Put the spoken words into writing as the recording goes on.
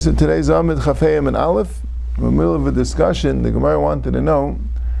So today's amud Chafayim and Aleph. In the middle of a discussion, the Gemara wanted to know.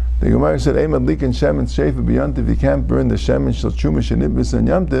 The Gemara said, "Eimad liken shemen sheifa b'yantiv." You can't burn the shemen shel truma shenibus and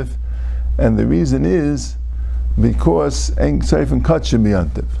yamtiv, and the reason is because ain't seifin kachim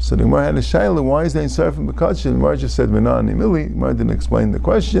b'yantiv. So the Gemara had a shaila. Why is there ain't seifin b'kachim? The Gemara just said "Menan imili." The Gemara didn't explain the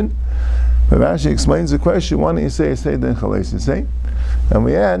question. But Rashi explains the question. Why don't you say then chaleis say? And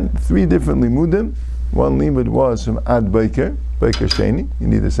we had three different limudim. One limud was from Ad Baker Sheni. You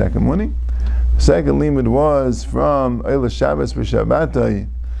need a second morning. The second limud was from Eilis Shabbos b'Shabbatai,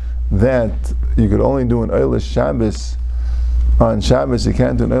 that you could only do an Eilis Shabbos on Shabbos. You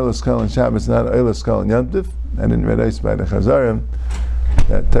can't do an Eilis Kol on Shabbos, not an Eilis Kol on Yom Tov. And in Red Ice by the Chazarim,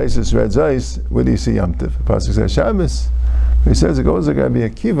 that Taisus Red Ice, where do you see Yom Tov? The pasuk says Shabbos. He says it goes like Rabbi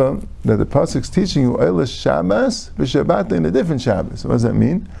Akiva that the pasuk's teaching you Eilis Shabbos b'Shabbatai in a different Shabbos. What does that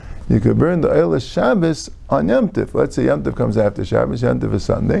mean? You could burn the Eilis Shabbos on Yom Tov. Let's say Yom Tov comes after Shabbos. Yom Tov is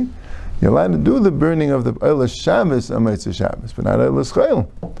Sunday. You're allowed to do the burning of the Eilis Shabbos on Motzei Shabbos, but not Eilis Chayil.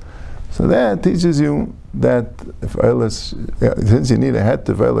 So that teaches you that if Eilis, since you need a het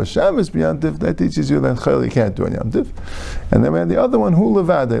of Eilis Shabbos b'Yom Tov, that teaches you that Chayil you can't do on Yom Tov. And then we have the other one, Hu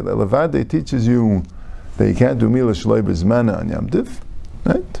Levadei. Levadei teaches you that you can't do Milah Shloi B'Zmana on Yom Tov.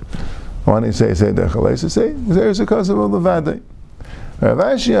 Right? Why don't you say the Chaleis say? There's a cause of Levadei. Rav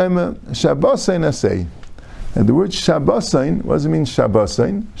Ashi Ayma Shabbosain Asay. And the word Shabbosain, what does it mean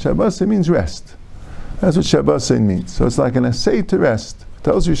Shabbosain? Shabbosain means rest. That's what Shabbosain means. So it's like an asay to rest. It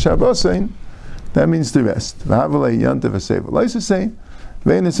tells you Shabbosain, that means to rest. V'havalei yantav asay v'leis asay,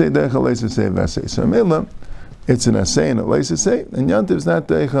 ve'en asay decha leis asay v'asay. So Mila, it's an asay and a leis asay, and yantav is not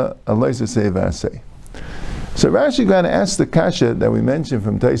decha a leis asay v'asay. So Rashi got to ask the kasha that we mentioned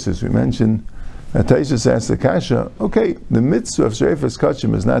from Taisus. We mentioned Taisus asked the kasha, okay, the mitzvah of Shreifas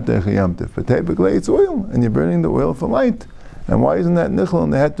Kachim is not Decha Yom Tov, but typically it's oil, and you're burning the oil for light. And why isn't that Nichel in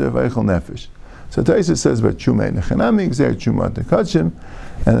the heter of Eichel Nefesh? So Taisus says, but Chumei Nechanami, Gzer Chumat Kachim,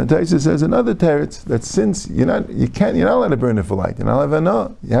 and the Taisus says another teretz, that since you're not allowed to burn it for light, you're not allowed to have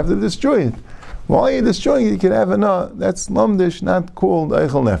anah, you have to destroy it. While you're destroying it, you can have anah, that's Lomdish, not called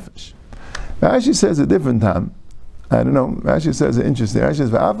Eichel Nefesh. Rashi says a different time. I don't know. Rashi says it's interesting. Rashi says,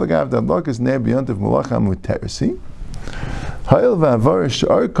 "Va'afagav dadlokas ner b'yontav malacham uteresi, ha'il va'avar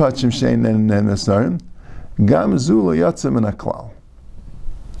sh'ar kachim shein nenasarim, gam zula yatzim in aklal."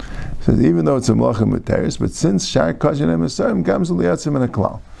 Says even though it's a malacham uteres, but since sh'ar kachim nenasarim, gam zula yatzim in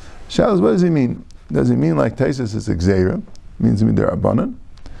aklal. Shalos, what does he mean? Does he mean like Taisus is exera? Means they're abanan?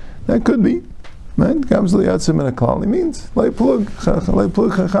 That could be. Right? Gam zula yatzim in aklal. He means like plug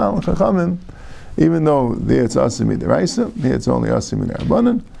chachamim. Even though there it's asim midiraisa, here it's only asim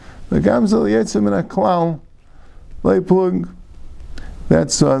midirabanan, the gamzel yetzim in a klal leiplug.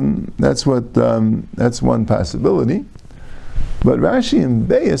 That's one possibility. But Rashi in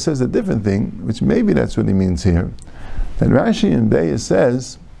Beis says a different thing, which maybe that's what he means here. That Rashi in Beis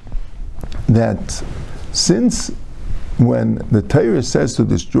says that since when the Torah says to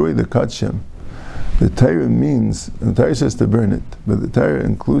destroy the kachim, the Torah means, and the Torah says to burn it, but the Torah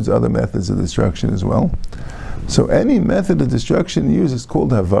includes other methods of destruction as well. So any method of destruction used is called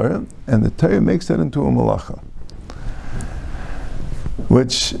havara, and the Torah makes that into a malacha.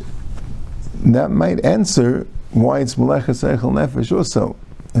 Which, that might answer why it's malacha seichel nefesh also.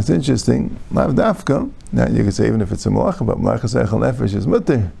 It's interesting, lav dafka, now you could say even if it's a malacha, but malacha seichel nefesh is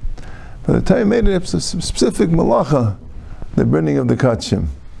mutter. But the Torah made it a specific malacha, the burning of the kachim.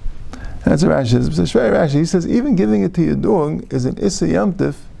 That's what Rashi says. It's very Rashi. He says even giving it to your dog is an issa yom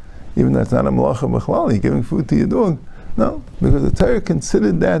tov, even though it's not a malacha b'chlal. You're giving food to your dog. No, because the Torah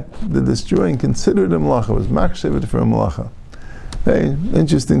considered that the destroying considered a malacha, was machshavit for a malacha. Very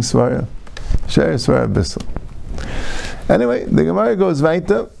interesting svara. Share svara bissel. Anyway, the Gemara goes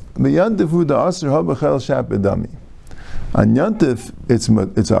weiter. B'yantiv hu da'aser ha'b'chel shap edami. On yantiv it's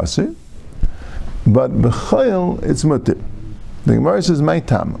aser, but b'chel it's mutter. The Gemara says, "My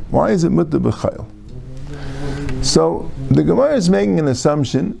tam. Why is it mutter b'chayil?" So the Gemara is making an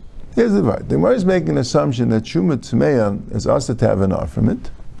assumption. Here's the word. The Gemara is making an assumption that Shumat Tmeya is also to have an R from it,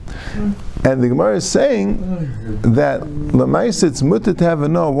 and the Gemara is saying that Lamais it's mutter to have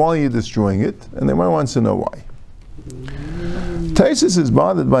an R while you're destroying it, and the Gemara wants to know why. Taisus is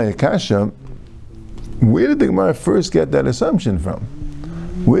bothered by a kasha. Where did the Gemara first get that assumption from?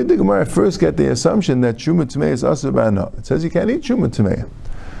 Where did the Gemara first get the assumption that Shumat Tmeya is asur b'ana? It says you can't eat Shumat Tmeya.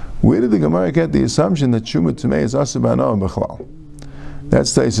 Where did the Gemara get the assumption that Shumat Tmeya is asur b'ana b'chlal?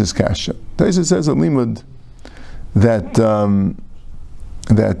 That's Taisus kasha. Taisus says a limud that Yelin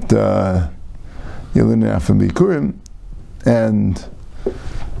Afam Bikurim,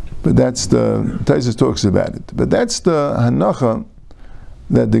 but that's the Taisus talks about it. But that's the hanacha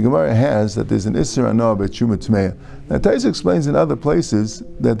that the Gemara has, that there's an Isser Anah by Truma Tmeya. Now Tais explains in other places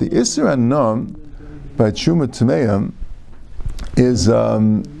that the Isser Anah by Truma Tmeya is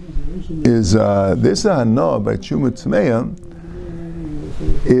the Isser Anah by Truma Tmeya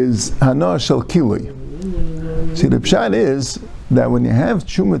is Hana Shel Kilui. See, the pshat is that when you have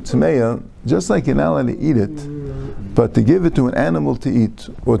Truma Tmeya, just like you're not allowed to eat it, but to give it to an animal to eat,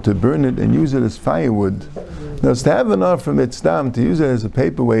 or to burn it and use it as firewood, now to have enough from its dam, to use it as a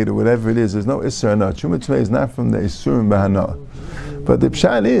paperweight or whatever it is, there's no Isser Hana. Truma Tmeya is not from the Isurim B'Hana. But the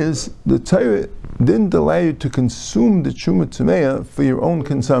pshat is, the Torah didn't allow you to consume the Truma Tmeya for your own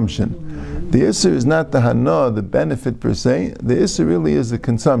consumption. The Isser is not the Hana, the benefit per se, the Isser really is the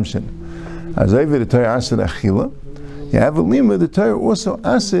consumption. As over the Torah Asad Achila, you have a lima, the Torah also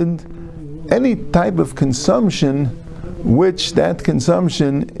Asad any type of consumption, which that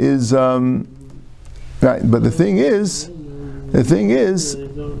consumption is right. But the thing is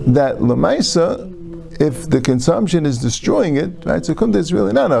that Lamaisa, if the consumption is destroying it, right? So it's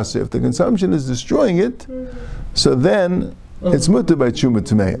really not us. If the consumption is destroying it, so then it's mutter by Truma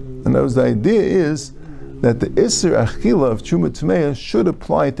Tmeya. And the idea is that the Isser Achila of Truma Tmeya should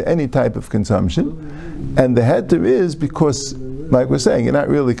apply to any type of consumption, and the heter is because, like we're saying, you're not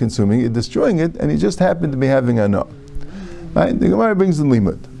really consuming, you're destroying it, and you just happen to be having Anah. Right? The Gemara brings the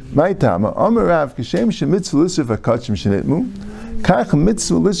limud. My tama, Amar Rav, Kishem shemitzvah lissav hakachim shenitmu, kach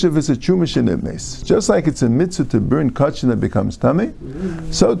mitzvah lissav is a truma shenitmes. Just like it's a mitzvah to burn kachim that becomes tameh,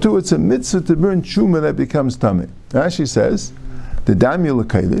 so too it's a mitzvah to burn truma that becomes tameh. Rashi says, the damya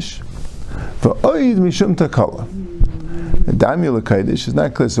l'kaidish, v'oid mishum takala. The damya l'kaidish is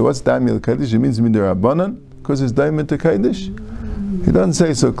not clear. So what's damya l'kaidish? It means midirabanan, because it's daimah to kaidish. He doesn't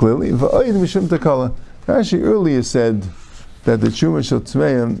say so clearly. V'oid mishum takala. Rashi earlier said that the Truma Shel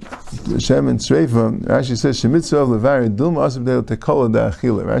Tmeya, Shem and Sreifa, Rashi says, Shemitzvah levari dilma asib deil takala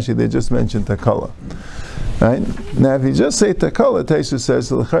da'achila. Rashi, they just mentioned takala. Right? Now, if you just say takala, Taisha says,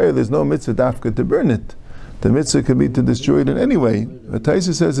 there's no mitzvah dafka to burn it. The mitzvah can be to destroy it in any way. But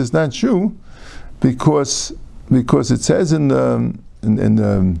Taisha says it's not true because it says in Tumura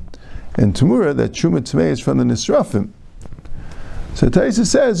that Truma Tmeya is from the Nisrafim. So Taisa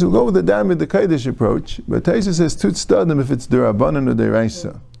says, we'll go with the Damid, the Kaidish approach, but Taisa says, Tut Stadim if it's Durabanan or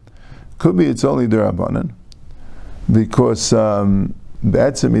Deraisa. Could be it's only Durabanan, because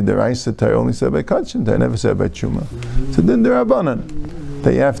Be'etzemi Deraisa, Torah only said by Kachin, Torah never said by Truma. So then Durabanan,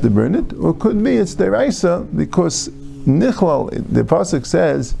 that you have to burn it, or could be it's Deraisa, because Nichlal, the Pasuk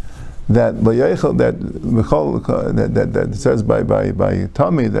says, that it says by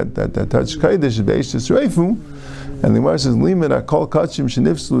Tommy that touch Kaidish Be'esh Reifu, and the Gemara says limud akol kachim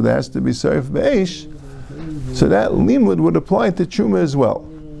shenifslu, that has to be serif be'esh. So that limud would apply to truma as well.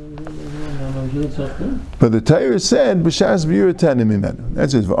 But the Torah said b'shas biur tanim imenu.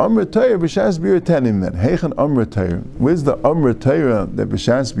 That's it. V'amra Torah b'shas biur tanim imenu. Heichen amra Torah. Where's the amra Torah that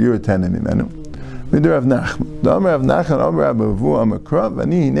b'shas biur tanim imenu? Midur Rav Nachman. The amra Rav Nachman amra Abavu amra Krav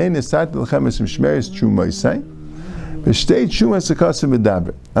ani hinei nesat l'chem esim shmeris truma yisai. I'm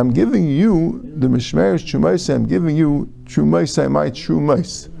giving you the Mishmeres Shumaisa, I'm giving you Shumaisa, my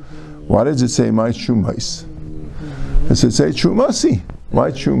Shumais. Why does it say my Shumais? Does it say Shumasi? My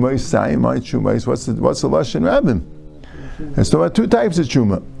Shumaisa, my Shumais. What's the Lashon Rabbim? It's talking about two types of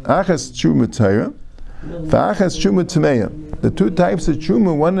Shuma. Achas Shuma Tahira, V'achas Shuma Tameya. The two types of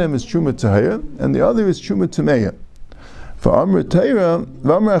Shuma, one of them is Shuma Tahira, and the other is Shuma Tameya. V'amr Tahira,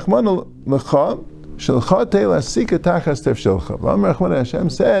 V'amr Achman L'cha, Shelcha teila sika tachas tef shelcha. V'amar Achman Hashem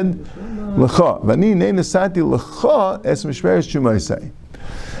said, L'cha. V'ani nei nesati l'cha es mishmeres shumaisai.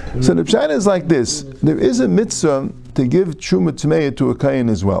 So the pshat is like this. There is a mitzvah to give truma tmeya to a kain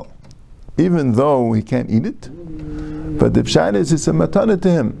as well, even though he can't eat it. But the pshat is it's a matana to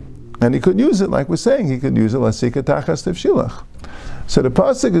him, and he could use it like we're saying. He could use it lasika tachas tef shilach. So the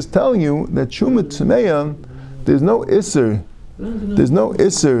pasuk is telling you that truma tmeya, there's no isser. There's no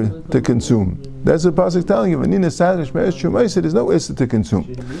isser to consume. That's the pasuk telling you. There's no isser to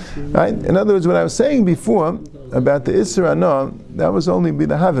consume. Right? In other words, what I was saying before about the isser anah, that was only be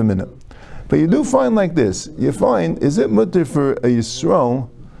the havimina. But you do find like this. You find, is it mutter for a Yisrael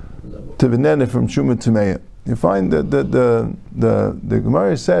to venena from Truma Tmeya? You find that the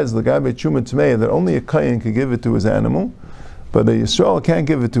Gemara says the guy by Truma Tmeya that only a kain can give it to his animal, but a Yisrael can't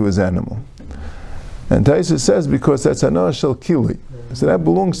give it to his animal. And Taisa says because that's Anah Shel Kili. So that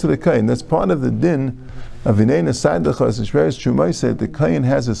belongs to the Kain. That's part of the din of Inena Saidachas and Shveres Chumaisa. The Kain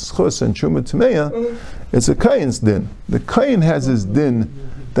has a schus and Truma Tmeya. It's a Kain's din. The Kain has his din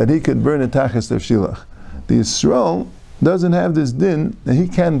that he could burn a Tachas Tev Shilach. The Yisrael doesn't have this din that he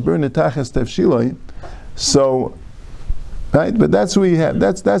can't burn a Tachas Tev Shilach. So Right? But that's what you have.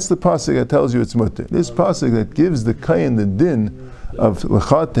 That's the pasuk that tells you it's mutter. This pasuk that gives the kain the din of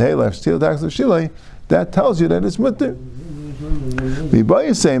lechat tehelav steal tax shilai, that tells you that it's mutter.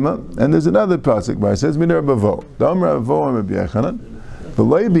 And there's another pasuk where it says Minar Bavo.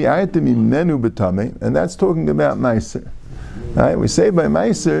 And that's talking about Meiser. Right? We say by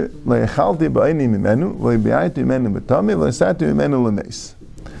Meiser,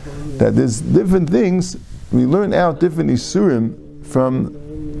 that there's different things, we learn out different Isurim from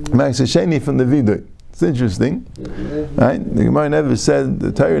Meiser Sheni from the Vidui. It's interesting. Right? The Gemara never said,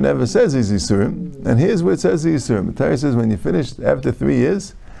 the Torah never says these Isurim, and here's where it says the Isurim. The Torah says when you finish after 3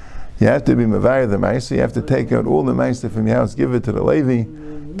 years, you have to be Mavayah the Meiser, you have to take out all the Meiser from your house, give it to the Levi,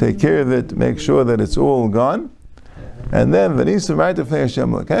 take care of it, make sure that it's all gone. And then, I did the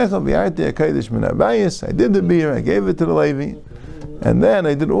beer, I gave it to the Levi, and then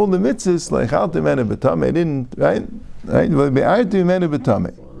I did all the mitzvahs, like I didn't, right?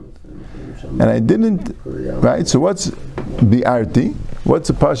 And I didn't, right? So what's bi'arti? What's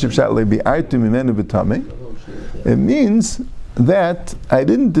the pashup shat le bi'arti mimenu b'tamei? It means that I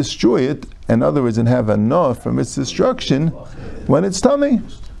didn't destroy it, in other words, and have enough from its destruction when it's tummy.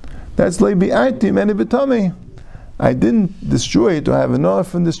 That's le bi'arti mimenu b'tamei. I didn't destroy it to have enough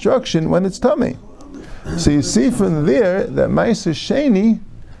from destruction when it's tummy. So you see from there that Ma'aser Sheni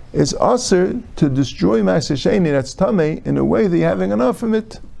is aser to destroy Ma'aser Sheni that's tummy in a way that you're having enough from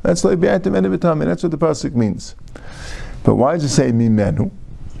it. That's like bi'atim enu b'tamei. That's what the pasuk means. But why does it say mimenu?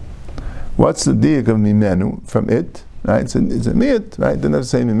 What's the diak of mimenu from it? Right? It's a miyat. Right? It doesn't have to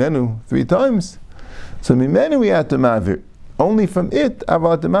say mimenu 3 times. So mimenu we have to mavir. Only from it,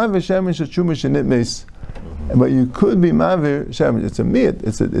 aval to mavir shemesh shechumash and nitmes. But you could be mavir shemesh. It's a miyat.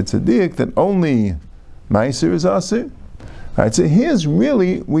 It's a diak that only meiser is aser. Right? So here's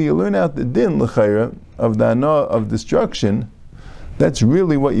really where you learn out the din l'chayra of the ana of destruction. That's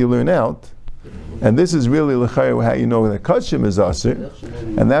really what you learn out. And this is really l'chayra how you know that kachim is aser.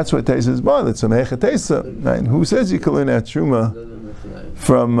 And that's what Teisa is bar. That's a mecha Teisa. Right? Who says you can learn out truma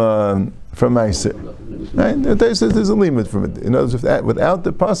from meiser? Right? Teisa says there's a limit from it. In other words, without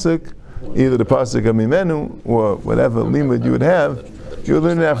the pasuk, either the pasuk of mimenu or whatever limit you would have, you would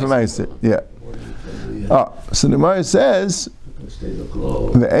learn it out from meiser. Yeah. So the Gemara says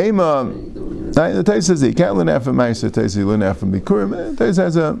the aim the Teisa says that you can't learn out from meiser. Teisa you learn out from bikurim. Teisa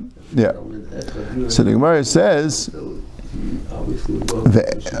has a So the Gemara says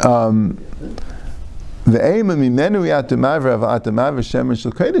the aim of mimenu yatamaver of atamaver shemesh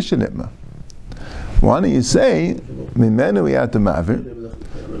shel kodesh nitma. Why don't you say mimenu yatamaver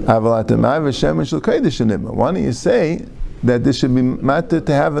aval atamaver shemesh shel kodesh nitma? Why don't you say that this should be matter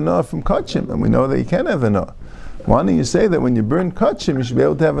to have enough from kachim, and we know that you can't have enough. Why don't you say that when you burn kachim, you should be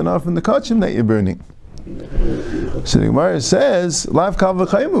able to have enough from the kachim that you're burning? So the Gemara says, "Lav kal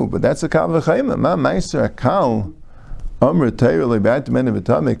v'chaymu," but that's a kal v'chaymu. Ma meiser akal amr teir le'b'at menu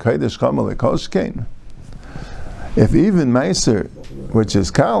v'tamei kodesh chama le'kol shkein. If even meiser, which is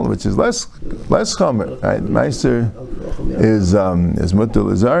kal, which is less chamer, right? Meiser is mutter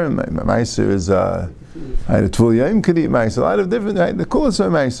l'zarim. Meiser is right, a tvul yom could eat meiser. A lot of different. Right, the coolest are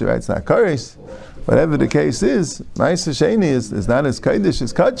meiser. Right, it's not kares. Whatever the case is, meiser sheni is not as kodesh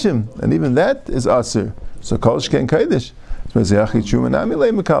as kachim, and even that is aser. So kol shkein kodesh.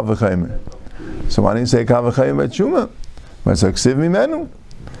 So why don't you say kal v'chayim at shuma? But so ksiv mimenu.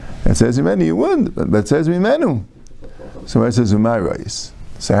 It says mimenu. You would, but it says mimenu. So it says umayrois.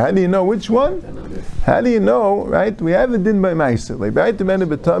 So how do you know which one? How do you know, right? We have a din by meiser. Like by the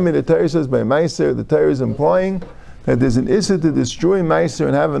Torah says by meiser, the Torah is implying that there's an issue to destroy meiser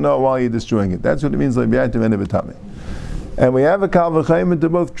and have a no while you're destroying it. That's what it means like by the Torah. And we have a kal v'chayim to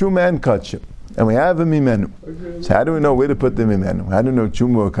both truma and kachim. And we have a mimenu. So how do we know where to put the mimenu? How do we know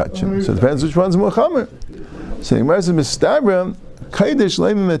truma or kachim? So it depends which one's more chamer. So the Gemara says mistabra kodesh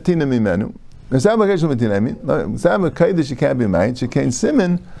le'im metina mimenu. Mistabra kodesh metina. I mean, mistabra kodesh you can't be made. She can't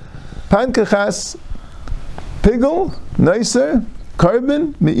simin pankachas pigel neiser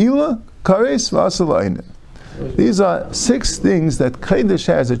carbon meila kares v'asalayin. These are 6 things that kodesh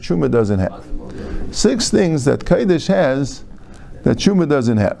has that truma doesn't have. 6 things that kodesh has that truma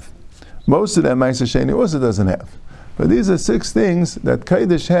doesn't have. Most of them meiser sheni also doesn't have. But these are 6 things that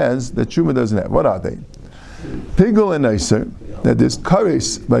kodesh has that truma doesn't have. What are they? Pigel and neiser. That there's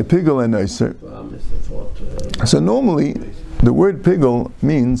kares by pigel and neiser. So normally, the word pigel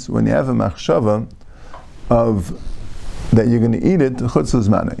means when you have a machshava of that you're going to eat it chutz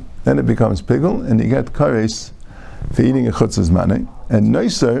zmanei. Then it becomes pigel, and you get kares for eating a chutz zmanei. And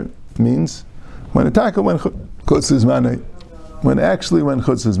neiser means when chutz zmanei. When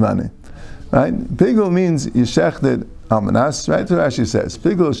chutz zmanei. Right? Pigel means you shechted Almanas, right? So Rashi says,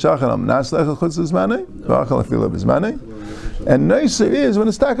 Pigul shachan almanas lechel chutz zmanei, v'achal afilu b'zmanei. And noiser is when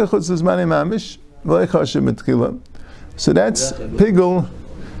it's taka chutz zmanei mamish, v'leichashem mitchila. So that's pigul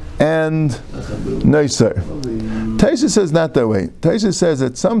and noiser. Taisa says not that way. Taisa says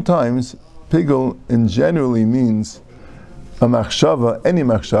that sometimes pigul in generally means a machshava, any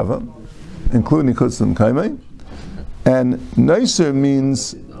machshava, including chutz l'mkaimei, and noiser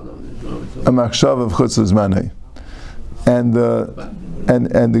means a machshava of chutz l'zmanei. And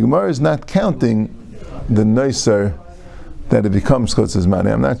the Gemara is not counting the noiser that it becomes chutz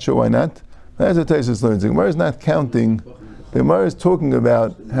l'zmanei. I'm not sure why not. That's what Taisus learns. The Gemara is not counting. The Gemara is talking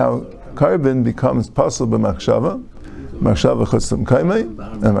about how carbon becomes possible b'machshava, machshava chutz l'mkaimei,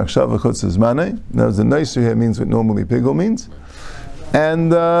 and machshava chutz l'zmanei. Now the noiser here means what normally pigul means,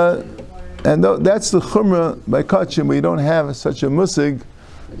 and that's the chumrah by kachim. We don't have such a musig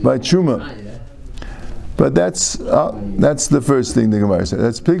by truma. But that's the first thing the Gemara says.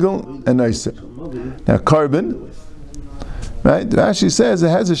 That's pigul and noiser. Now carbon, right? Rashi says it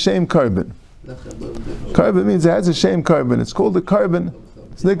has a shame carbon. Carbon means it has a shame carbon. It's called a carbon.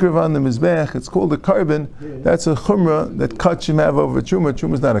 It's nikrav on the mizbech. It's called a carbon. That's a chumrah that kachim have over truma.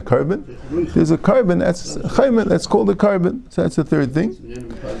 Truma is not a carbon. There's a carbon. That's a chayman. That's called a carbon. So that's the third thing.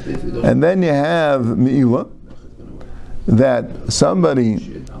 And then you have me'ilah, that somebody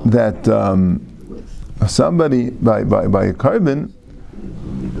by a carbon,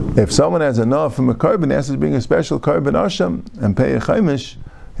 if someone has enough from a carbon, he has to bring a special carbon asham and pay a chaimish.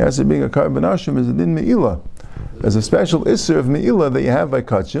 He has to bring a carbon asham as a din me'ilah. There's a special isser of me'ilah that you have by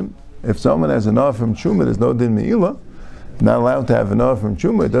kachim. If someone has enough from truma, there's no din me'ilah. Not allowed to have enough from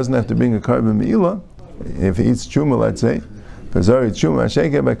truma. It doesn't have to bring a carbon me'ilah. If he eats truma, let's say, pazari truma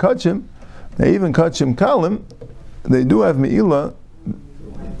asheke by kachim, they even kachim kalim, they do have me'ilah.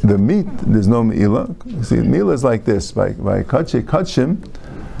 The meat, there's no me'ilah. You see, me'ilah is like this. By kachim,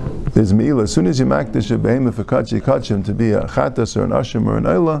 there's me'ilah. As soon as you makdish a behemoth for kachim to be a chatas or an ashim or an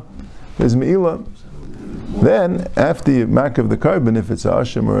oila, there's me'ilah. Then, after you makav the carbon, if it's a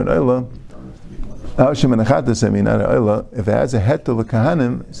ashim or an oila, ashim and a chatas, not an oila, if it has a hetel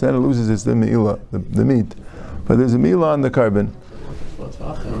kahanim, then it loses its me'ilah, the meat. But there's a me'ilah on the carbon.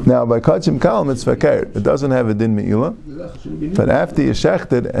 Now, by kachim kalim, it's fakir. It doesn't have a din me'ilah. But after you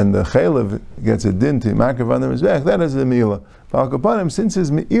shechted and the chaylev gets a din to makav on the mizbech, that is the me'ilah. But since it's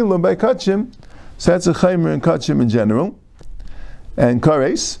me'ilah by kachim, so that's a chaymer in kachim in general. And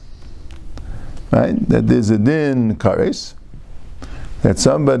kares, right? That there's a din kares, that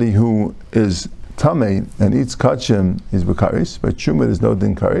somebody who is tamei and eats kachim is b'kares, but truma there's no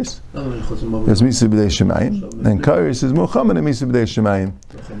din kares. There's misa b'dei shemayim, and kares is muchaman and misa b'dei shemayim.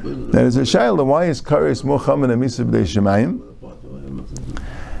 There is a shaila, why is kares muchaman and misa b'dei shemayim?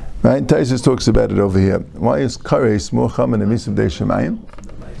 Right? Taisus talks about it over here. Why is kares muchaman and misa b'dei shemayim?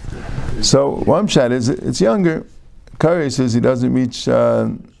 So one shot is it's younger. Kares says he doesn't reach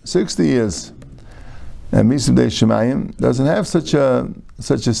 60 years, and misa b'dei shemayim doesn't have such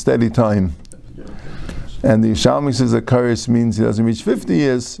a steady time. And the Yishalmi says that kares means he doesn't reach 50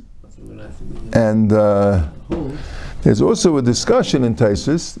 years. And there's also a discussion in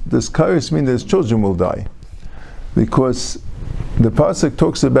Taisus. Does kares mean that his children will die? Because the pasuk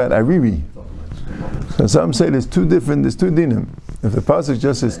talks about ariri. So some say there's two dinim. If the pasuk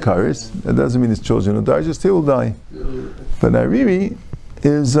just says kares, that doesn't mean his children will die, just he will die. But ariri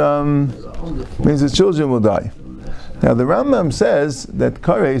is means his children will die. Now the Rambam says that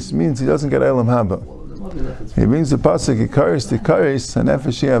kares means he doesn't get Eilam Haba. He brings the pasuk ikaris to karis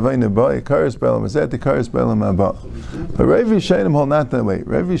hanefeshi avayne ba ikaris b'elam azet ikaris b'elam haba. But Rabbi Shainim hold not that way.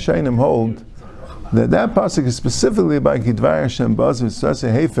 Rabbi Shainim hold that pasuk is specifically by Kidvar Hashem Baz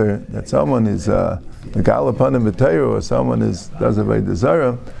V'Sase Hefer, that someone is a galapanim b'tayru, or someone does a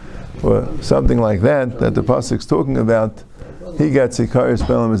vaydazara, or something like that the pasuk's talking about. He gets ikaris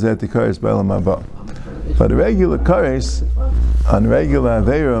b'elam azet ikaris b'elam haba. But a regular karis on regular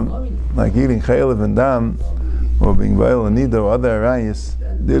aveira, like eating chaylev and dam, or being bail and nida or other arayis,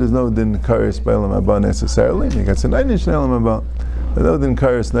 there is no din karis b'elam haba necessarily. He gets an einish b'elam haba, but no din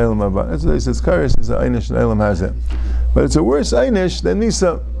karis b'elam haba. That's why he says karis is an einish b'elam hazeh. But it's a worse einish than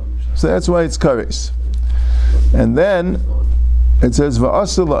nisa, so that's why it's karis. And then it says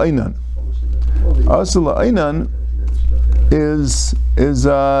va'asel la'ainan. Asel la'ainan is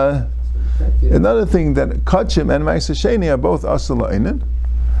another thing, that kachim and ma'aseh sheni are both asel la'ainan.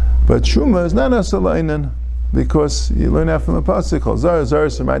 But truma is not asal einan, because you learn that from the pasuk called zar zar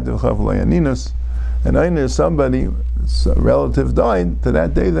semaitav chav layaninus. An Ein is somebody, a relative died, to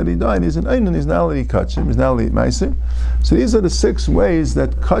that day that he died, he's an Ein, he's not allowed to eat Kachim, he's not allowed to eat Meiser. So these are the 6 ways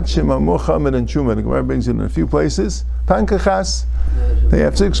that Kachim are more Chamer than Truma. The Gemara brings it in a few places. Pankachas, they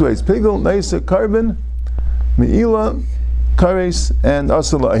have 6 ways. Pigel, Neisa, Carbon, Me'ila, Kares, and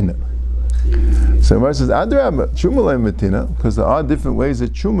Asala Einim. So Gemara says, Adrabba, Truma Leim Metina, because there are different ways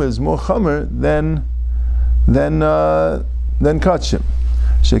that Truma is more Chamer than Kachim.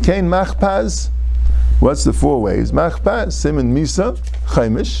 Shekain Machpaz, what's the 4 ways? Machpaz, Siman Misa,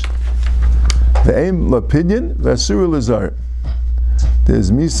 Chaimish, Ve'em Lapidyan, Vasura Lazar.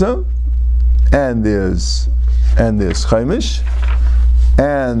 There's Misa, and there's Chaimish,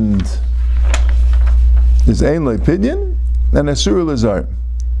 and there's Ein Lapidyan, and Asura Lazar.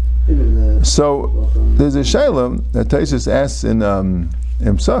 So there's a Shaila that Taisus asks in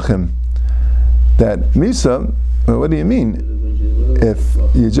Psachim that Misa, well, what do you mean? If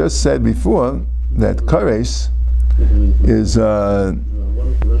you just said before that Kares is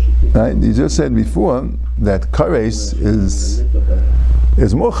right, you just said before that Kares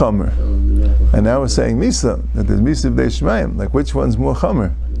is more Chamer, and now we're saying Misa, that there's Misa B'dei Shemaim. Like, which one's more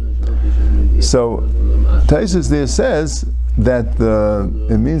Chamer? So Taisus there says that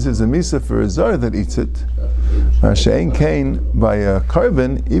it means there's a Misa for a Zar that eats it. She'ein Kain, by a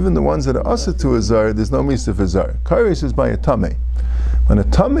carbon, even the ones that are asa to a Zar, there's no Misa for Zar. Kares is by a Tameh. When a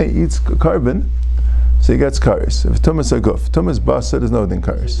Tameh eats carbon, so he gets Kares. If Tumas a Guf, Tumas Basa, there's no din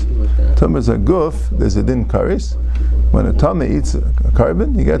Kares. Tumas a Guf, there's a din Kares. When a Tameh eats a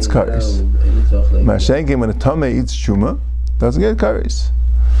carbon, he gets Kares. She'ein Kain, when a Tameh eats Shuma, doesn't get Kares.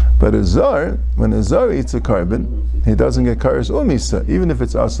 But a Zar, when a Zar eats a carbon, he doesn't get Kares or Misa, even if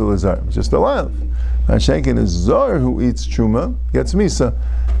it's Asal Zar, just a lav. And Shenkin is Zar who eats Truma, gets Misa.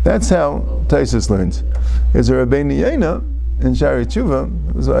 That's how Taisus learns. Is there a Rabbi Yena in Shari Tshuva?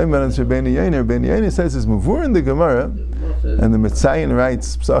 There's a Ayman and Rabbi Yena. Rabbi Yena says it's Muvur in the Gemara, and the Mitzayin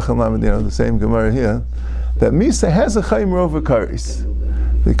writes, Psachim Lamed, the same Gemara here, that Misa has a Chayim over Kares.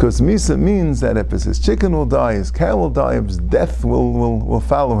 Because Misa means that if his chicken will die, his cow will die, his death will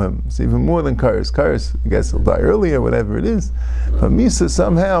follow him. It's even more than Kares. Kares, I guess, will die earlier, whatever it is. But Misa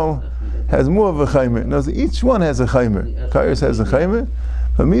somehow has more of a chaymer. No, each one has a chaymer. Kares has a chaymer,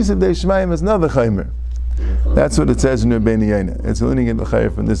 but Misa B'dei Shemaim has another chaymer. That's what it says in Rabbi Yena. It's learning in the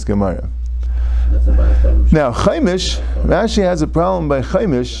chaymer from this Gemara. Now, Chaimish, Rashi has a problem by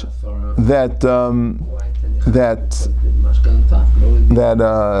Chaimish that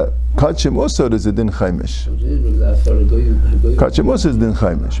Kachim also does a din Chaimish. Kachim also is din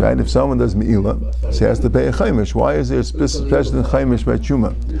Chaimish, right? If someone does Me'ila, so he has to pay a Chaimish. Why is there a special din Chaimish by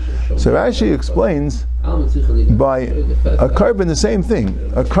Chuma? So Rashi explains by a carbon the same thing.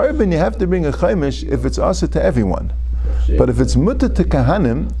 A carbon you have to bring a Chaimish if it's asa to everyone. But if it's mutter to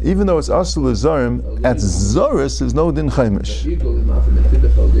kahanim, even though it's asal zarim, at zoris there's no din chaimish.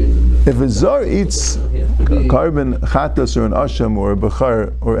 If a zar eats carbon chatas or an asham or a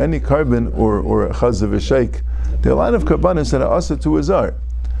bechar or any carbon or a chaz of a sheikh, there are a lot of karbanis that are asal to a zar.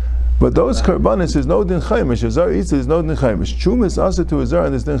 But those karbanis is no din chaimish. A zar eats, there's no din chaimish. Chum is asal to a zar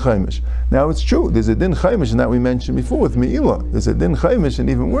and there's din chaimish. Now it's true, there's a din chaimish, and that we mentioned before with me'ilah. There's a din chaimish, and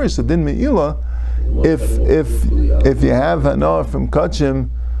even worse, a din me'ilah. If you have hana from kachim,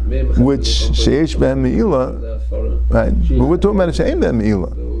 which sheish behem meila, right? But we're talking about a she'ein behem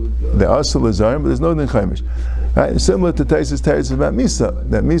meila. The asal is zarim, but there's no din chaimish. Right? Similar to Taisus Teretz about misa.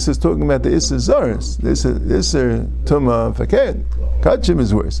 That misa is talking about the isser zaris. The isser tuma fakir. Kachim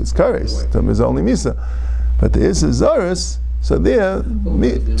is worse. It's kares. Tuma is only misa. But the isser zaris. So there,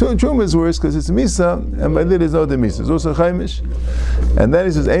 truma is worse because it's misa, and by that is no the misa. It's also chaimish, and then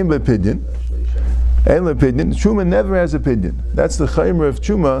he says aim by pidyon. Aim by pidyon. Truma never has a pidyon. That's the chaymer of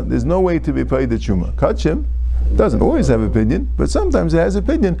truma. There's no way to be paid the truma. Kachim doesn't always have a pidyon, but sometimes it has a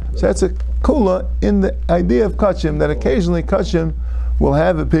pidyon. So that's a kula in the idea of kachim that occasionally kachim will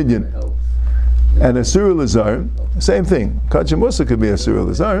have a pidyon. And a surah lazar, same thing. Kachim also could be a surah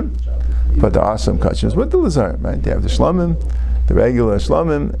lazar. But the awesome kachim is with the lazar, right? You have the shlamim, the regular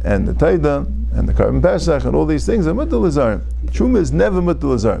shlamim, and the taida, and the carbon pesach, and all these things are with the lazar. Truma is never with the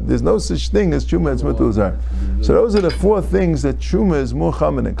lazar. There's no such thing as truma that's with the lazar. So those are the four things that truma is more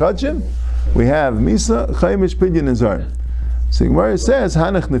chamen and kachim. We have misa, chaimish, pidyon, and zar. So Gemara says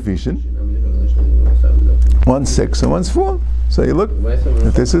hanach nefishin. One's 6 and one's 4. So you look,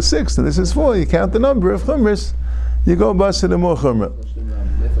 if this is 6 and this is 4, you count the number of chumras, you go bust the more chumrah.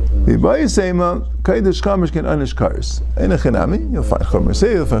 You'll find chumras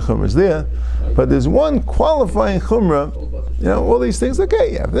here, you'll find chumras there, but there's one qualifying chumrah. You know, all these things,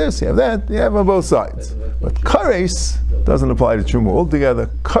 okay, you have this, you have that, you have on both sides. But kares, doesn't apply to Truma altogether.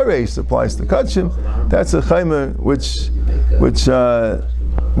 Karesh applies to Kachim. That's a Chaimer which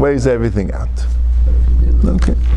weighs everything out. Okay.